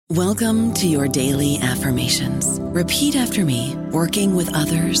Welcome to your daily affirmations. Repeat after me. Working with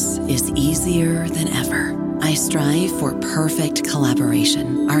others is easier than ever. I strive for perfect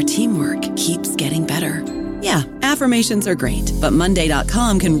collaboration. Our teamwork keeps getting better. Yeah, affirmations are great, but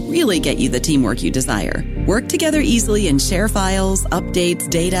Monday.com can really get you the teamwork you desire. Work together easily and share files, updates,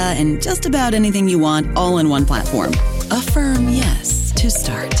 data, and just about anything you want all in one platform. Affirm yes to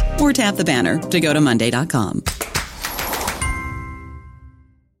start, or tap the banner to go to Monday.com.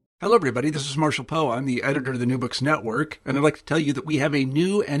 Hello, everybody. This is Marshall Poe. I'm the editor of the New Books Network, and I'd like to tell you that we have a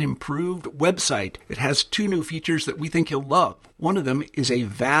new and improved website. It has two new features that we think you'll love. One of them is a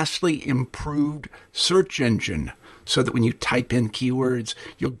vastly improved search engine, so that when you type in keywords,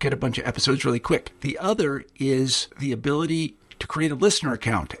 you'll get a bunch of episodes really quick. The other is the ability to create a listener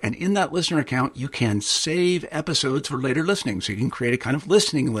account, and in that listener account, you can save episodes for later listening, so you can create a kind of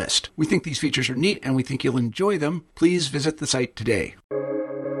listening list. We think these features are neat, and we think you'll enjoy them. Please visit the site today.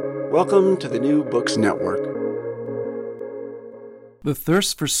 Welcome to the New Books Network. The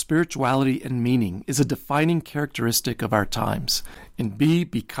thirst for spirituality and meaning is a defining characteristic of our times. In Be,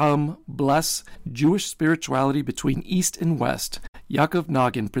 Become, Bless, Jewish Spirituality Between East and West, Yaakov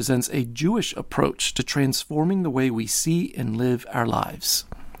Nagin presents a Jewish approach to transforming the way we see and live our lives.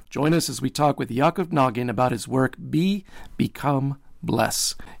 Join us as we talk with Yaakov Nagin about his work Be, Become,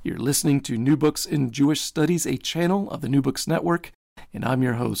 Bless. You're listening to New Books in Jewish Studies, a channel of the New Books Network, and I'm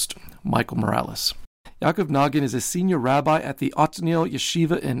your host, Michael Morales. Yaakov Nagin is a senior rabbi at the Otniel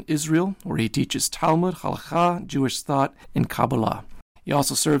Yeshiva in Israel, where he teaches Talmud, Halakha, Jewish thought, and Kabbalah. He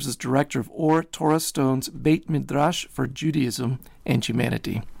also serves as director of Or Torah Stone's Beit Midrash for Judaism and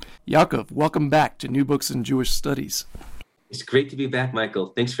Humanity. Yaakov, welcome back to New Books in Jewish Studies. It's great to be back,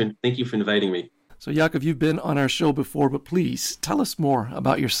 Michael. Thank you for inviting me. So, Yaakov, you've been on our show before, but please tell us more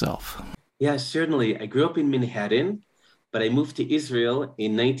about yourself. Yeah, certainly. I grew up in Manhattan, but I moved to Israel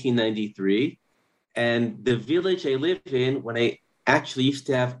in 1993. And the village I live in, when I actually used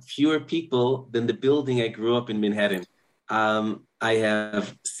to have fewer people than the building I grew up in Manhattan. I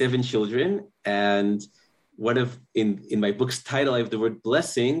have 7 children, and in my book's title, I have the word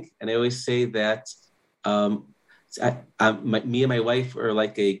blessing. And I always say that me and my wife are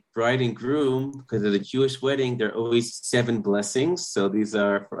like a bride and groom, because at a Jewish wedding, there are always 7 blessings. So these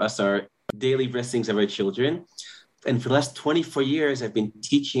are, for us, our daily blessings of our children. And for the last 24 years, I've been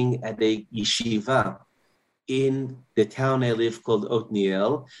teaching at a yeshiva in the town I live called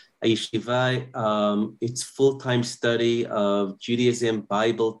Otniel. A yeshiva, it's full-time study of Judaism,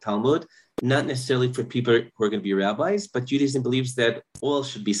 Bible, Talmud, not necessarily for people who are going to be rabbis, but Judaism believes that all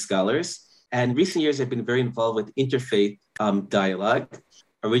should be scholars. And in recent years, I've been very involved with interfaith dialogue,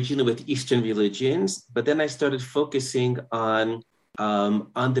 originally with Eastern religions, but then I started focusing on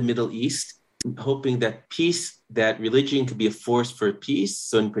the Middle East, hoping that religion could be a force for peace.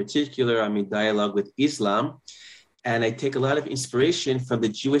 So in particular, I'm in dialogue with Islam, and I take a lot of inspiration from the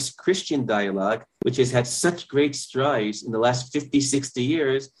Jewish-Christian dialogue, which has had such great strides in the last 50, 60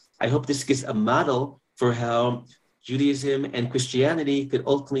 years. I hope this gives a model for how Judaism and Christianity could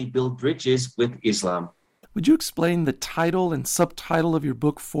ultimately build bridges with Islam. Would you explain the title and subtitle of your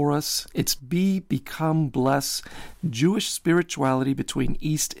book for us? It's Be, Become, Bless, Jewish Spirituality Between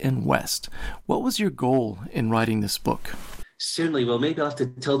East and West. What was your goal in writing this book? Certainly. Well, maybe I'll have to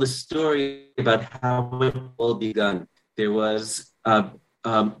tell the story about how it all began. There was,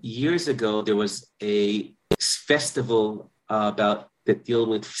 years ago, there was a festival that dealt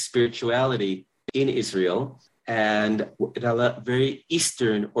with spirituality in Israel, and it had a very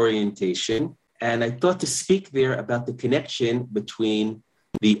Eastern orientation. And I thought to speak there about the connection between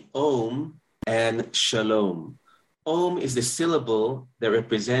the Om and Shalom. Om is the syllable that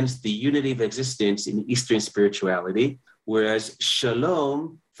represents the unity of existence in Eastern spirituality, whereas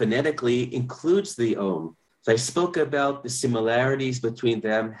Shalom phonetically includes the Om. So I spoke about the similarities between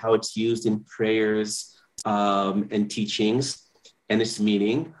them, how it's used in prayers and teachings and its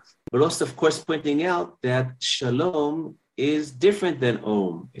meaning, but also, of course, pointing out that Shalom is different than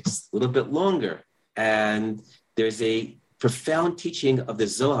Om. It's a little bit longer. And there's a profound teaching of the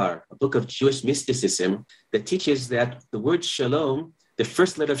Zohar, a book of Jewish mysticism, that teaches that the word Shalom, the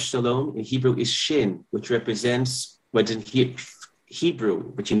first letter of Shalom in Hebrew is Shin, which represents what's in Hebrew,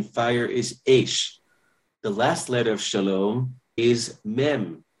 which in fire is Aish. The last letter of Shalom is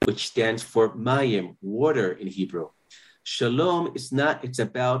Mem, which stands for Mayim, water in Hebrew. Shalom is not, it's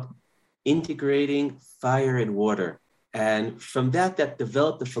about integrating fire and water. And from that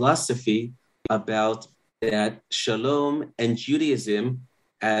developed the philosophy about that Shalom and Judaism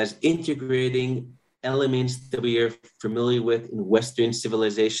as integrating elements that we are familiar with in Western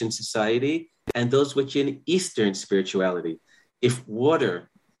civilization society and those which in Eastern spirituality. If water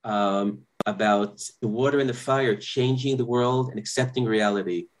about the water and the fire changing the world and accepting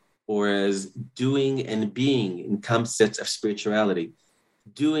reality, whereas doing and being in concepts of spirituality.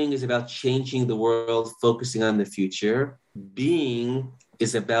 Doing is about changing the world, focusing on the future. Being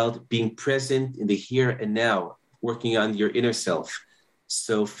is about being present in the here and now, working on your inner self.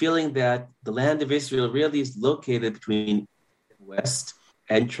 So feeling that the land of Israel really is located between West,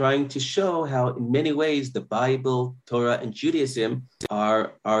 and trying to show how in many ways the Bible, Torah, and Judaism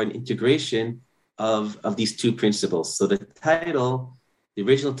are an integration of these two principles. So the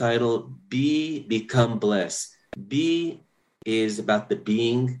original title, Be, Become, Bless. Be is about the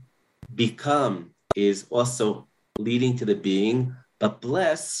being. Become is also leading to the being. But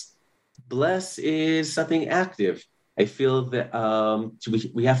bless is something active. I feel that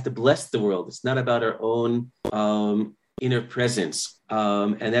we have to bless the world. It's not about our own inner presence.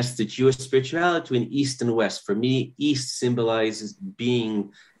 And that's the Jewish spirituality between East and West. For me, East symbolizes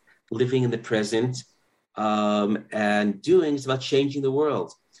being, living in the present, and doing is about changing the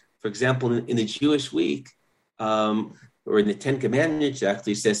world. For example, in the Jewish week, or in the Ten Commandments,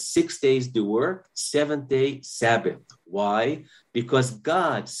 actually says 6 days do work, 7th day Sabbath. Why? Because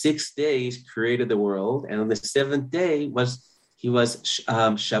God 6 days created the world, and on the 7th day was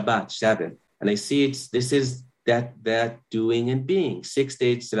Shabbat, Sabbath. And I see this is that doing and being. 6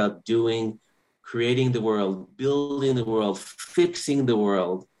 days is about doing, creating the world, building the world, fixing the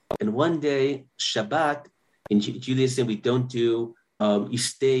world. And one day, Shabbat, in Judaism, we don't do, you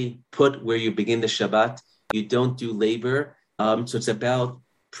stay put where you begin the Shabbat. You don't do labor. So it's about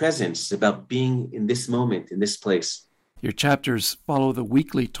presence, about being in this moment, in this place. Your chapters follow the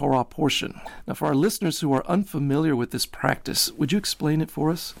weekly Torah portion. Now, for our listeners who are unfamiliar with this practice, would you explain it for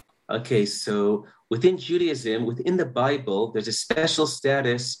us? Okay, so within Judaism, within the Bible, there's a special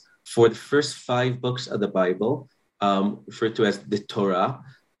status for the first 5 books of the Bible, referred to as the Torah,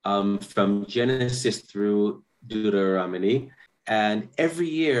 from Genesis through Deuteronomy. And every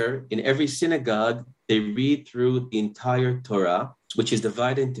year, in every synagogue, they read through the entire Torah, which is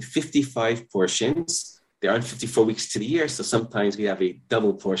divided into 55 portions. There aren't 54 weeks to the year, so sometimes we have a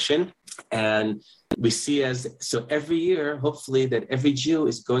double portion. And we see so every year, hopefully, that every Jew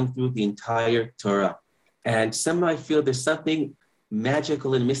is going through the entire Torah. And somehow I feel there's something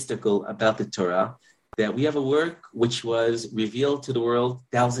magical and mystical about the Torah, that we have a work which was revealed to the world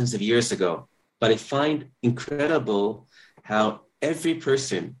thousands of years ago. But I find incredible how every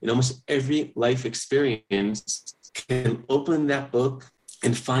person in almost every life experience can open that book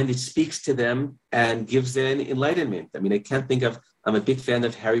and find it speaks to them and gives them enlightenment. I mean, I'm a big fan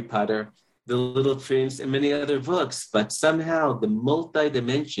of Harry Potter, The Little Prince, and many other books, but somehow the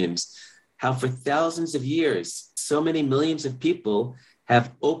multi-dimensions, how for thousands of years, so many millions of people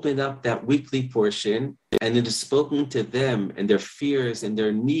have opened up that weekly portion, and it has spoken to them and their fears and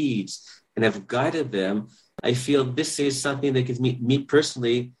their needs and have guided them. I feel this is something that gives me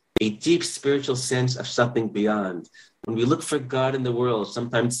personally a deep spiritual sense of something beyond. When we look for God in the world,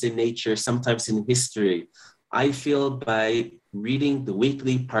 sometimes in nature, sometimes in history, I feel by reading the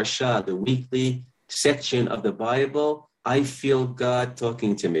weekly parsha, the weekly section of the Bible, I feel God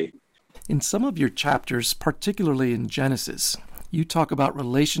talking to me. In some of your chapters, particularly in Genesis, you talk about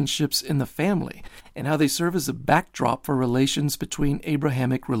relationships in the family and how they serve as a backdrop for relations between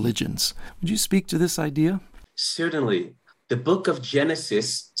Abrahamic religions. Would you speak to this idea? Certainly. The book of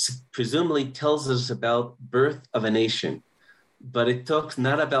Genesis presumably tells us about birth of a nation, but it talks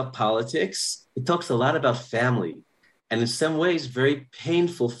not about politics. It talks a lot about family, and in some ways, very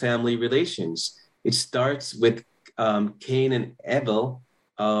painful family relations. It starts with Cain and Abel,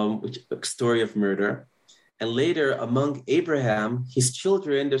 which is a story of murder. And later, among Abraham, his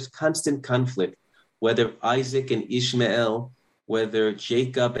children, there's constant conflict, whether Isaac and Ishmael, whether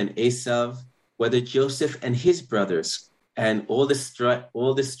Jacob and Esau, whether Joseph and his brothers. And all the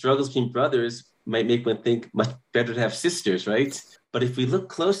struggles between brothers might make one think much better to have sisters, right? But if we look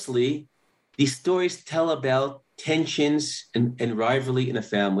closely, these stories tell about tensions and rivalry in a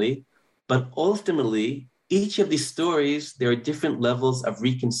family. But ultimately, each of these stories, there are different levels of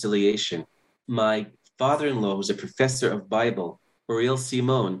reconciliation. My father-in-law, who's a professor of Bible, Ariel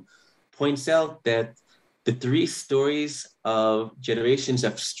Simon, points out that the 3 stories of generations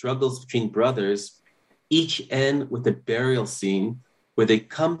of struggles between brothers each end with a burial scene where they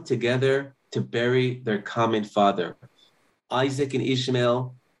come together to bury their common father. Isaac and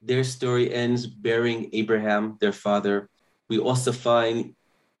Ishmael, their story ends burying Abraham, their father. We also find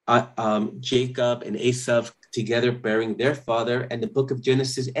Jacob and Esau together burying their father, and the book of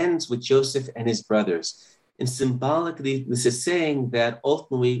Genesis ends with Joseph and his brothers. And symbolically, this is saying that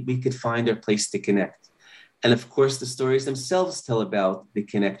ultimately we could find our place to connect. And of course, the stories themselves tell about the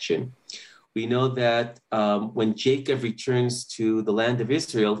connection. We know that when Jacob returns to the land of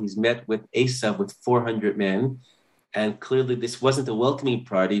Israel, he's met with Esau with 400 men. And clearly this wasn't a welcoming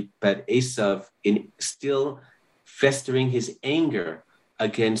party, but Esau, in still festering his anger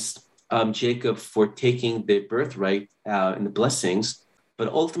against Jacob for taking the birthright and the blessings. But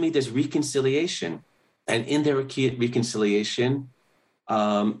ultimately there's reconciliation. And in their reconciliation,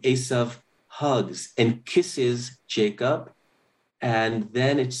 Esau hugs and kisses Jacob. And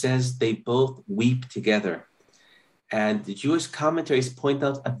then it says they both weep together. And the Jewish commentaries point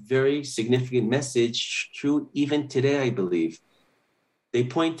out a very significant message, true even today, I believe. They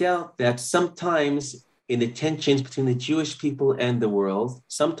point out that sometimes in the tensions between the Jewish people and the world,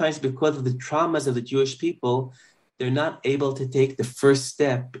 sometimes because of the traumas of the Jewish people, they're not able to take the first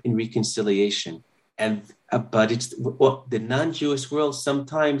step in reconciliation. But the non-Jewish world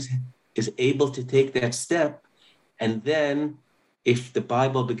sometimes is able to take that step. And then if the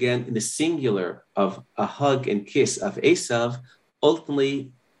Bible began in the singular of a hug and kiss of Esau,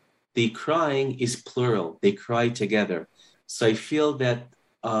 ultimately the crying is plural. They cry together. So I feel that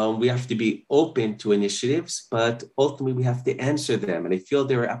we have to be open to initiatives, but ultimately we have to answer them. And I feel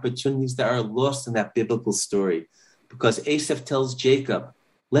there are opportunities that are lost in that biblical story, because Esau tells Jacob,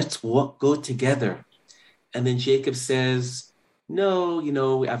 let's go together. And then Jacob says, no,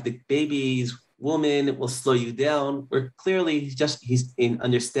 we have the babies, woman, it will slow you down. Where clearly he's in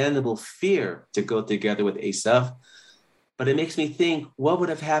understandable fear to go together with Esau. But it makes me think, what would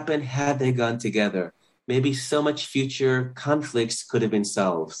have happened had they gone together? Maybe so much future conflicts could have been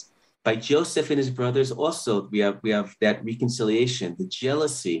solved. By Joseph and his brothers also, we have that reconciliation, the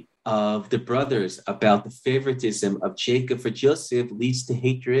jealousy of the brothers about the favoritism of Jacob for Joseph leads to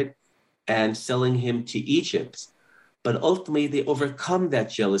hatred and selling him to Egypt. But ultimately, they overcome that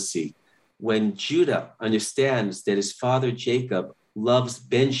jealousy when Judah understands that his father Jacob loves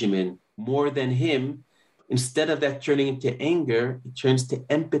Benjamin more than him. Instead of that turning into anger, it turns to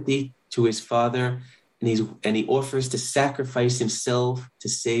empathy to his father, and he offers to sacrifice himself to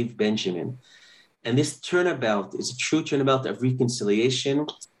save Benjamin. And this turnabout is a true turnabout of reconciliation.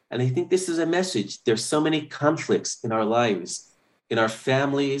 And I think this is a message. There's so many conflicts in our lives, in our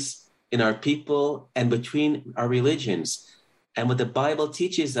families, in our people, and between our religions. And what the Bible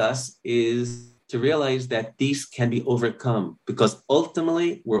teaches us is to realize that these can be overcome, because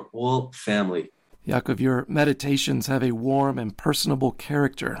ultimately we're all family. Yaakov, your meditations have a warm and personable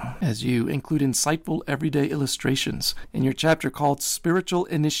character as you include insightful everyday illustrations. In your chapter called Spiritual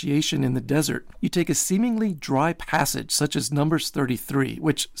Initiation in the Desert, you take a seemingly dry passage such as Numbers 33,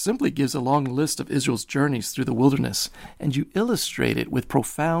 which simply gives a long list of Israel's journeys through the wilderness, and you illustrate it with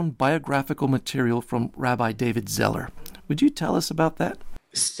profound biographical material from Rabbi David Zeller. Would you tell us about that?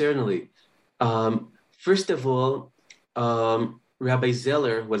 Certainly. First of all, Rabbi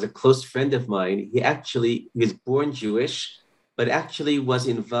Zeller was a close friend of mine. He was born Jewish, but actually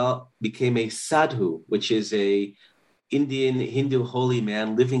became a sadhu, which is a Indian Hindu holy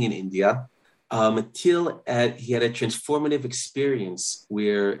man living in India, until he had a transformative experience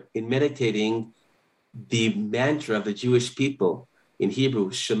where, in meditating the mantra of the Jewish people in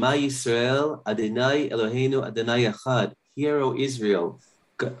Hebrew, Shema Yisrael, Adonai Eloheinu, Adonai Echad, Hear, O Israel,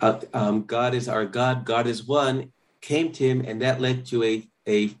 God is our God, God is one, came to him, and that led to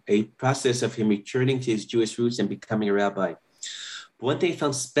a process of him returning to his Jewish roots and becoming a rabbi. But one thing I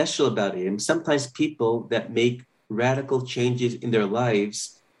found special about him, sometimes people that make radical changes in their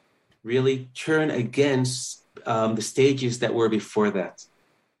lives really turn against the stages that were before that.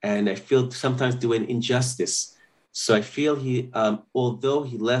 And I feel sometimes do an injustice. So I feel although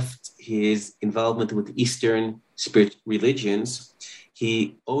he left his involvement with Eastern religions,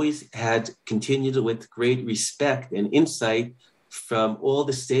 he always had continued with great respect and insight from all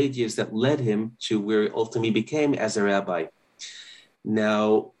the stages that led him to where he ultimately became as a rabbi.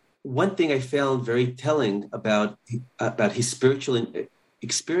 Now, one thing I found very telling about his spiritual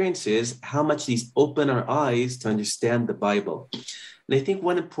experiences, how much these open our eyes to understand the Bible. And I think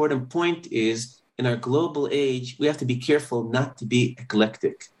one important point is, in our global age, we have to be careful not to be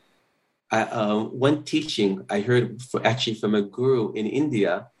eclectic. One teaching I heard from a guru in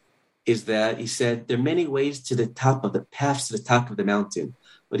India is that he said there are many ways to the top of the paths to the top of the mountain.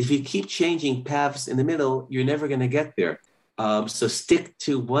 But if you keep changing paths in the middle, you're never going to get there. So stick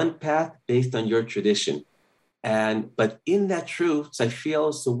to one path based on your tradition. But in that truth, I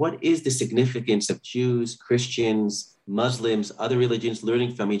feel, so what is the significance of Jews, Christians, Muslims, other religions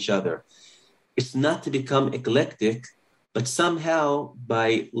learning from each other? It's not to become eclectic, but somehow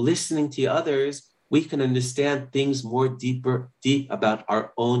by listening to others, we can understand things more deep about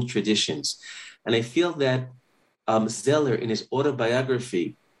our own traditions. And I feel that Zeller, in his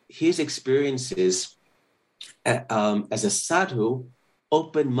autobiography, his experiences as a sadhu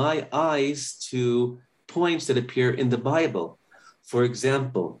opened my eyes to points that appear in the Bible. For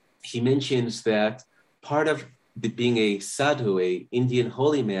example, he mentions that part of being a sadhu, a Indian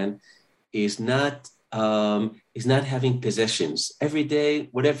holy man, is not having possessions. Every day,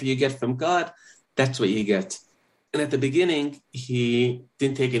 whatever you get from God, that's what you get. And at the beginning, he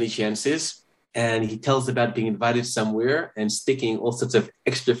didn't take any chances. And he tells about being invited somewhere and sticking all sorts of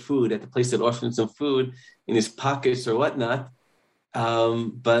extra food at the place that offered him some food in his pockets or whatnot.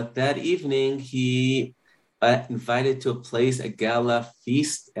 But that evening, he invited to a place, a gala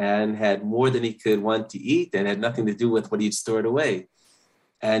feast, and had more than he could want to eat and had nothing to do with what he'd stored away.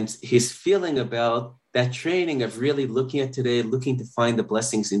 And his feeling about that training of really looking at today, looking to find the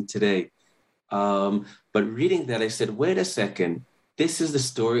blessings in today. But reading that, I said, wait a second, this is the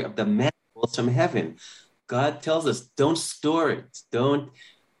story of the man from heaven. God tells us, don't store it.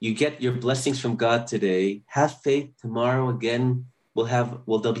 You get your blessings from God today. Have faith. Tomorrow again,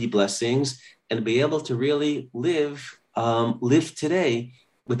 there'll be blessings, and be able to really live today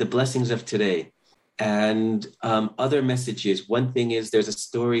with the blessings of today. And other messages. One thing is, there's a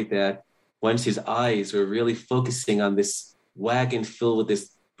story that once his eyes were really focusing on this wagon filled with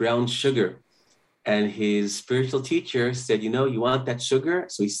this brown sugar, and his spiritual teacher said, you want that sugar?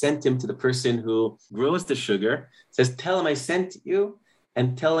 So he sent him to the person who grows the sugar, says, tell him I sent you,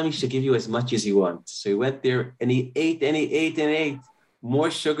 and tell him he should give you as much as you want. So he went there and he ate and he ate and ate more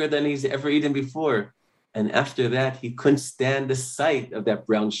sugar than he's ever eaten before. And after that, he couldn't stand the sight of that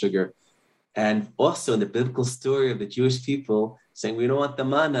brown sugar. And also in the biblical story of the Jewish people saying, we don't want the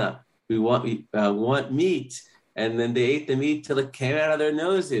manna, we want meat. And then they ate the meat till it came out of their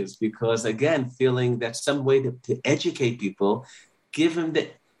noses, because, again, feeling that some way to educate people, give them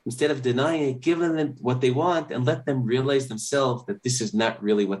instead of denying it, give them what they want and let them realize themselves that this is not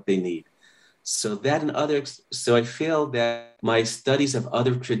really what they need. So I feel that my studies of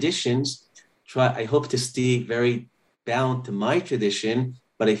other traditions, I hope to stay very bound to my tradition,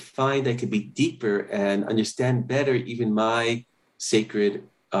 but I find I could be deeper and understand better even my sacred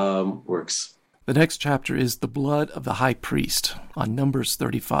works. The next chapter is The Blood of the High Priest on Numbers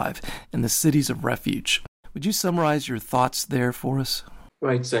 35 and the Cities of Refuge. Would you summarize your thoughts there for us?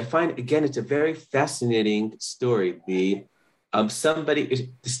 Right. So I find, again, it's a very fascinating story. The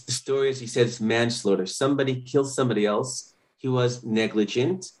story, as he said, is manslaughter. Somebody killed somebody else. He was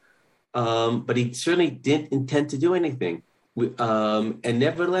negligent, but he certainly didn't intend to do anything. And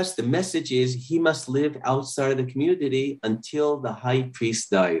nevertheless, the message is he must live outside of the community until the high priest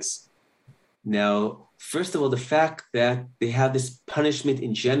dies. Now, first of all, the fact that they have this punishment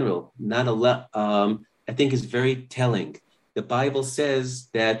in general, not a lot, I think is very telling. The Bible says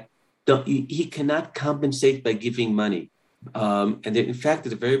that he cannot compensate by giving money. And in fact,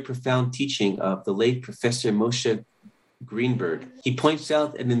 there's a very profound teaching of the late Professor Moshe Greenberg. He points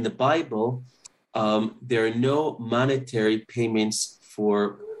out that in the Bible, there are no monetary payments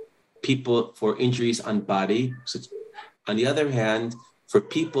for people for injuries on body. So, on the other hand, for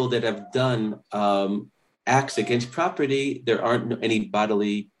people that have done acts against property, there aren't any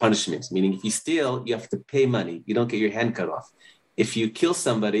bodily punishments, meaning if you steal, you have to pay money. You don't get your hand cut off. If you kill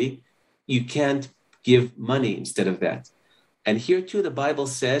somebody, you can't give money instead of that. And here too, the Bible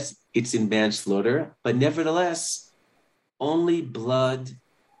says it's in manslaughter, but nevertheless, only blood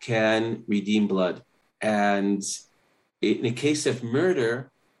can redeem blood. And in a case of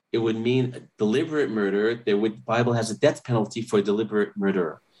murder, it would mean deliberate murder. The Bible has a death penalty for a deliberate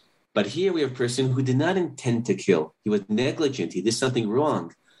murderer. But here we have a person who did not intend to kill. He was negligent. He did something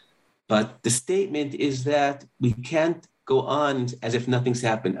wrong. But the statement is that we can't go on as if nothing's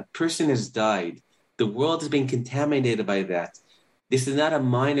happened. A person has died. The world has been contaminated by that. This is not a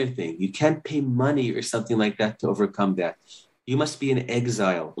minor thing. You can't pay money or something like that to overcome that. You must be in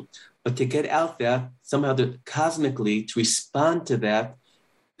exile. But to get out that, somehow cosmically, to respond to that,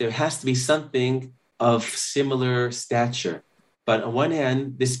 there has to be something of similar stature. But on one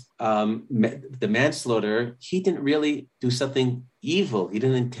hand, the manslaughter, he didn't really do something evil. He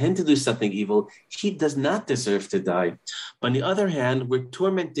didn't intend to do something evil. He does not deserve to die. On the other hand, we're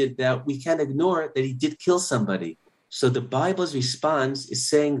tormented that we can't ignore that he did kill somebody. So the Bible's response is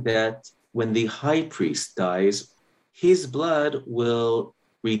saying that when the high priest dies, his blood will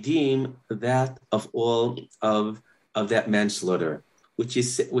redeem that of all of that manslaughter, which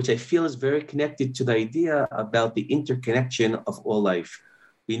I feel is very connected to the idea about the interconnection of all life.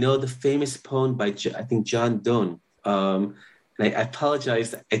 We know the famous poem by, I think, John Donne. And I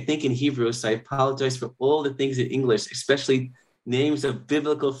apologize, I think in Hebrew, so I apologize for all the things in English, especially names of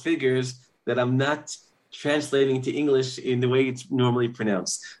biblical figures that I'm not translating to English in the way it's normally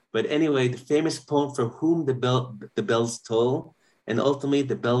pronounced. But anyway, the famous poem, "For whom the bells toll," and ultimately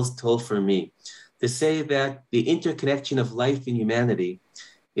the bells toll for me, to say that the interconnection of life in humanity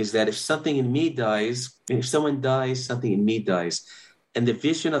is that if something in me dies, if someone dies, something in me dies. And the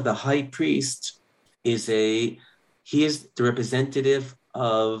vision of the high priest is he is the representative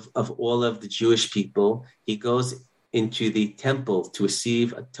of all of the Jewish people. He goes into the temple to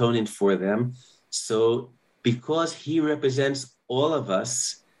receive atonement for them. So because he represents all of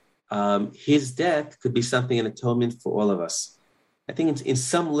us, his death could be something, an atonement for all of us. I think in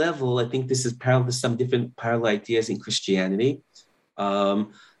some level, I think this is parallel to some different parallel ideas in Christianity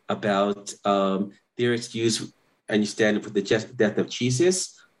about there it's used, and you stand for the death of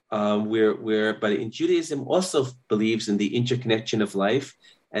Jesus, but in Judaism also believes in the interconnection of life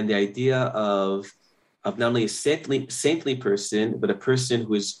and the idea of not only a saintly person, but a person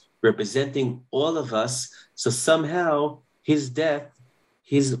who is representing all of us. So somehow his death,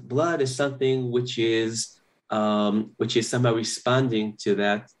 his blood is something which is somehow responding to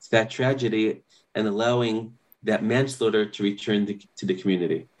that tragedy and allowing that manslaughter to return to the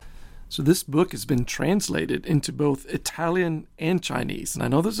community. So this book has been translated into both Italian and Chinese. And I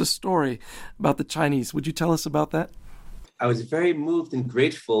know there's a story about the Chinese. Would you tell us about that? I was very moved and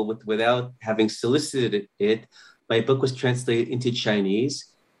grateful without having solicited it. My book was translated into Chinese,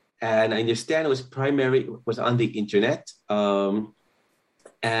 and I understand it was on the internet.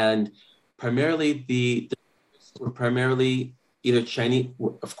 And primarily were primarily either Chinese,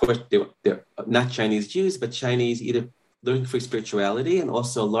 of course, they're not Chinese Jews, but Chinese either looking for spirituality, and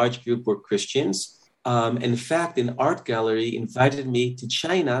also a large group were Christians. In fact, an art gallery invited me to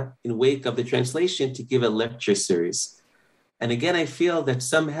China in wake of the translation to give a lecture series. And again, I feel that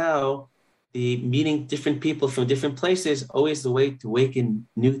somehow the meeting different people from different places always the way to awaken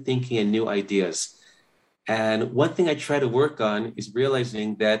new thinking and new ideas. And one thing I try to work on is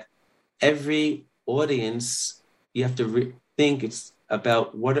realizing that every audience, you have to think it's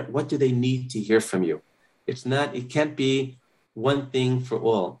about what do they need to hear from you. It can't be one thing for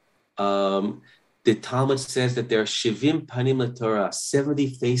all. The Talmud says that there are Shivim Panim LaTorah,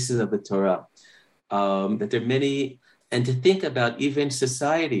 70 faces of the Torah, that there are many, and to think about even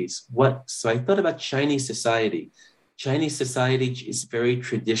societies. So I thought about Chinese society. Chinese society is very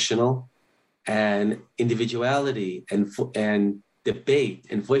traditional, and individuality and debate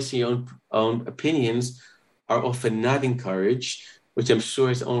and voicing your own opinions are often not encouraged, which I'm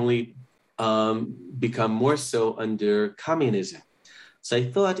sure is only become more so under communism. So I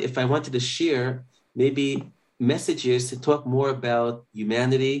thought if I wanted to share maybe messages to talk more about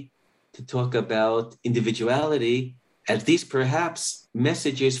humanity, to talk about individuality, at least perhaps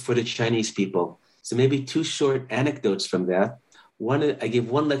messages for the Chinese people. So maybe two short anecdotes from that. One, I gave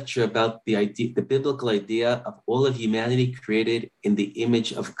one lecture about the biblical idea of all of humanity created in the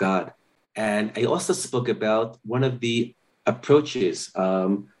image of God. And I also spoke about one of the approaches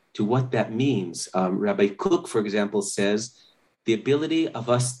to what that means. Rabbi Kook, for example, says the ability of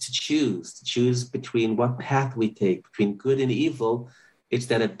us to choose between what path we take, between good and evil. It's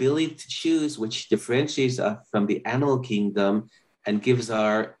that ability to choose which differentiates us from the animal kingdom and gives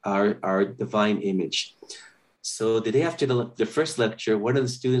our divine image. So the day after the first lecture, one of the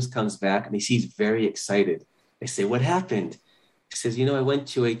students comes back and he's very excited. I say, "What happened?" He says, "I went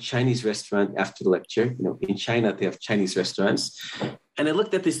to a Chinese restaurant after the lecture. In China, they have Chinese restaurants. And I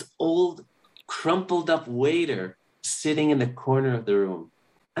looked at this old, crumpled up waiter sitting in the corner of the room.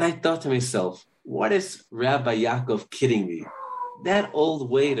 And I thought to myself, what is Rabbi Yaakov kidding me? That old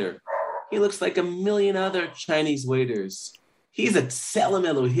waiter, he looks like a million other Chinese waiters. He's a Tselem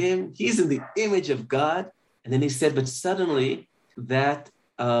Elohim. He's in the image of God." And then he said, but suddenly that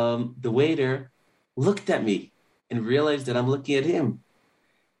the waiter looked at me and realized that I'm looking at him.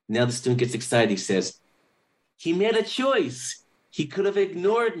 Now the student gets excited. He says, he made a choice. He could have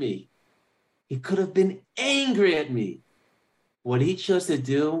ignored me. He could have been angry at me. What he chose to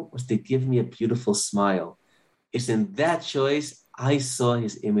do was to give me a beautiful smile. It's in that choice I saw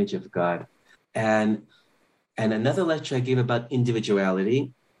his image of God. And another lecture I gave about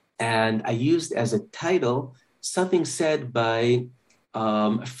individuality, and I used as a title something said by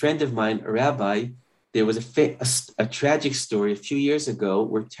a friend of mine, a rabbi. There was a tragic story a few years ago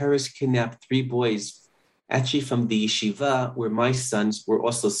where terrorists kidnapped 3 boys, actually from the yeshiva where my sons were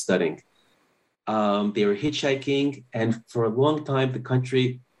also studying. They were hitchhiking, and for a long time, the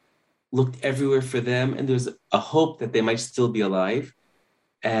country looked everywhere for them, and there was a hope that they might still be alive.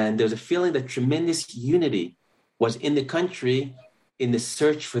 And there was a feeling that tremendous unity was in the country in the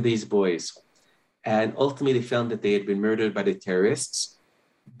search for these boys. And ultimately, they found that they had been murdered by the terrorists.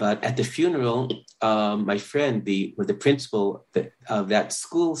 But at the funeral, my friend, the principal of that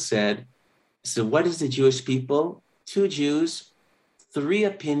school said, so what is the Jewish people? 2 Jews, 3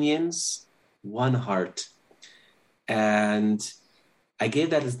 opinions, 1 heart. And I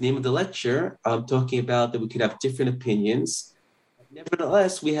gave that as the name of the lecture, talking about that we could have different opinions.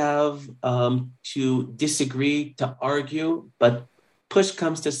 Nevertheless, we have to disagree, to argue, but push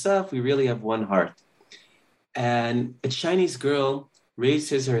comes to shove, we really have 1 heart. And a Chinese girl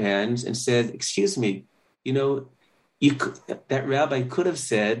raises her hands and said, excuse me, that rabbi could have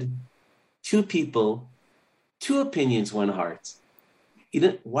said 2 people, 2 opinions, 1 heart.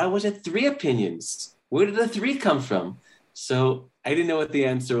 Why was it 3 opinions? Where did the 3 come from? So I didn't know what the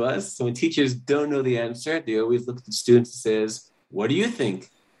answer was. So when teachers don't know the answer, they always look at the students and says, what do you think?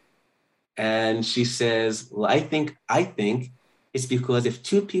 And she says, well, I think it's because if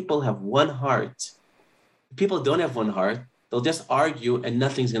 2 people have 1 heart, if people don't have 1 heart, they'll just argue and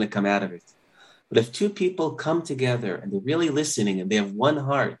nothing's going to come out of it. But if 2 people come together and they're really listening and they have 1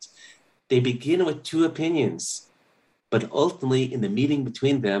 heart, they begin with 2 opinions. But ultimately, in the meeting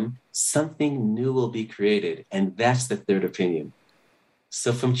between them, something new will be created. And that's the 3rd opinion.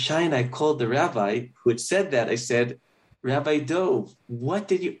 So from China, I called the rabbi who had said that. I said, Rabbi Dov,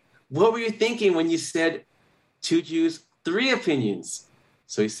 what were you thinking when you said 2 Jews, 3 opinions?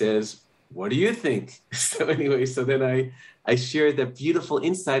 So he says, what do you think? So anyway, so then I shared that beautiful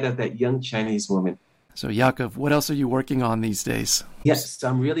insight of that young Chinese woman. So Yaakov, what else are you working on these days? Yes, so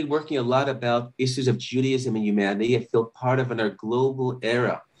I'm really working a lot about issues of Judaism and humanity. I feel part of our global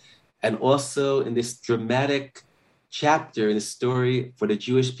era. And also in this dramatic chapter in the story for the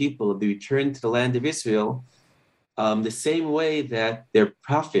Jewish people of the return to the land of Israel, the same way that their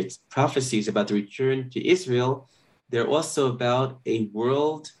prophecies about the return to Israel, they're also about a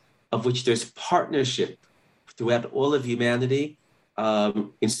world of which there's partnership throughout all of humanity,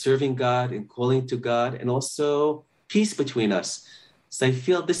 in serving God and calling to God, and also peace between us. So I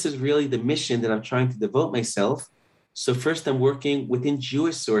feel this is really the mission that I'm trying to devote myself. So first I'm working within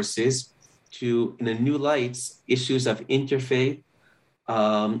Jewish sources to, in a new light, issues of interfaith,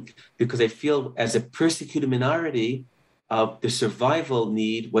 because I feel as a persecuted minority, the survival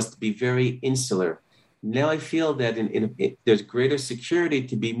need was to be very insular. Now I feel that there's greater security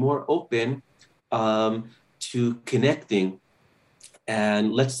to be more open to connecting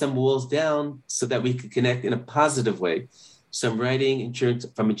and let some walls down so that we can connect in a positive way. So I'm writing in terms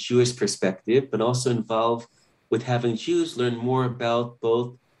from a Jewish perspective, but also involved with having Jews learn more about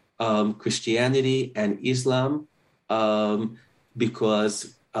both Christianity and Islam,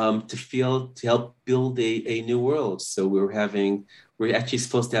 because to help build a new world. So we're actually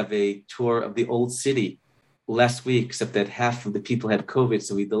supposed to have a tour of the old city last week, except that half of the people had COVID,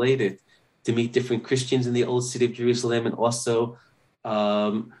 so we delayed it, to meet different Christians in the old city of Jerusalem, and also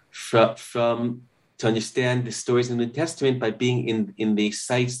to understand the stories in the New Testament by being in the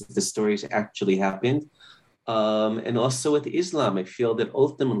sites that the stories actually happened. And also with Islam, I feel that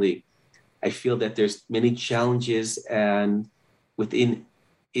ultimately, there's many challenges and within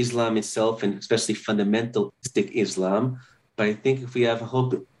Islam itself, and especially fundamentalistic Islam. But I think if we have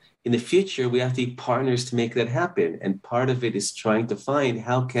hope in the future, we have to be partners to make that happen. And part of it is trying to find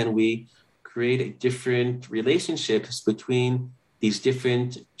how can we create a different relationships between these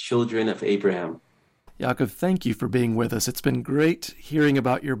different children of Abraham. Yaakov, thank you for being with us. It's been great hearing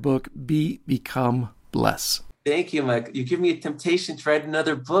about your book, Be, Become, Bless. Thank you, Mike. You give me a temptation to write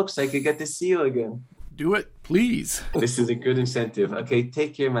another book so I could get to see you again. Do it, please. This is a good incentive. Okay,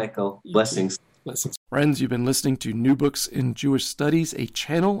 take care, Michael. Blessings. Blessings. Friends, you've been listening to New Books in Jewish Studies, a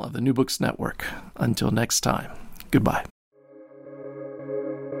channel of the New Books Network. Until next time, goodbye.